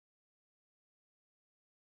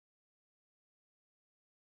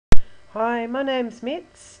Hi, my name's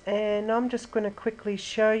Mitz and I'm just going to quickly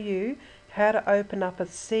show you how to open up a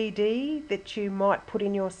CD that you might put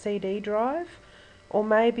in your CD drive, or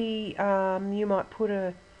maybe you might put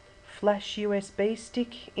a flash USB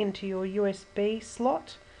stick into your USB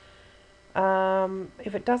slot.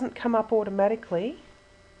 If it doesn't come up automatically,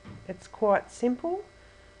 it's quite simple.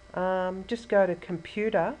 Just go to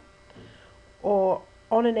computer, or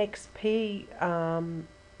on an XP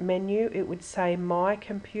menu it would say my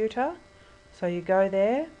computer. So you go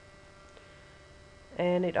there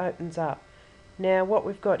and it opens up. Now what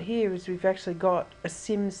we've got here is we've actually got a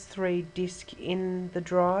Sims 3 disk in the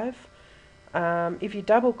drive. If you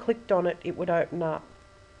double clicked on it, it would open up.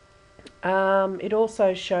 It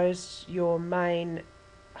also shows your main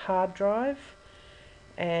hard drive,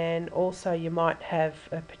 and also you might have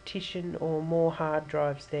a partition or more hard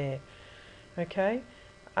drives there. Okay.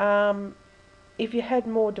 If you had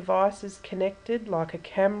more devices connected, like a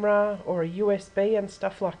camera or a USB and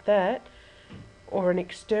stuff like that, or an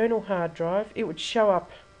external hard drive, it would show up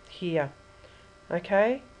here.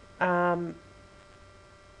 Okay. The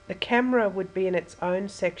camera would be in its own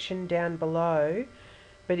section down below,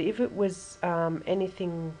 but if it was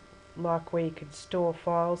anything like where you could store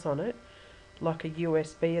files on it, like a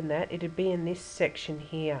USB and that, it'd be in this section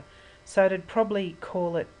here. So it'd probably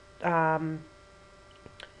call it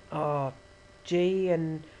G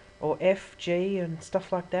and or FG and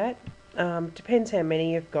stuff like that. Depends how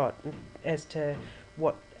many you've got as to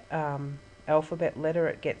what alphabet letter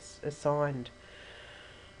it gets assigned.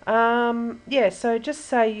 Yeah, so just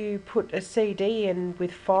say you put a CD in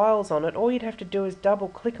with files on it, all you'd have to do is double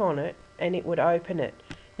click on it and it would open it.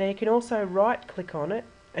 Now you can also right click on it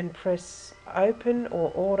and press open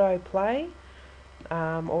or auto play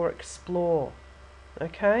or explore.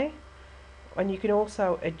 Okay, and you can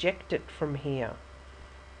also eject it from here,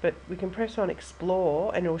 but we can press on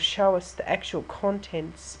explore and it will show us the actual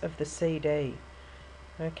contents of the CD.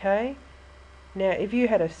 Okay, now if you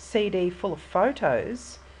had a CD full of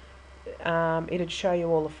photos, it'd show you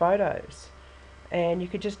all the photos, and you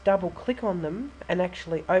could just double click on them and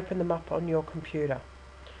actually open them up on your computer.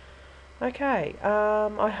 Okay,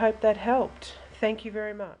 I hope that helped. Thank you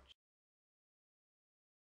very much.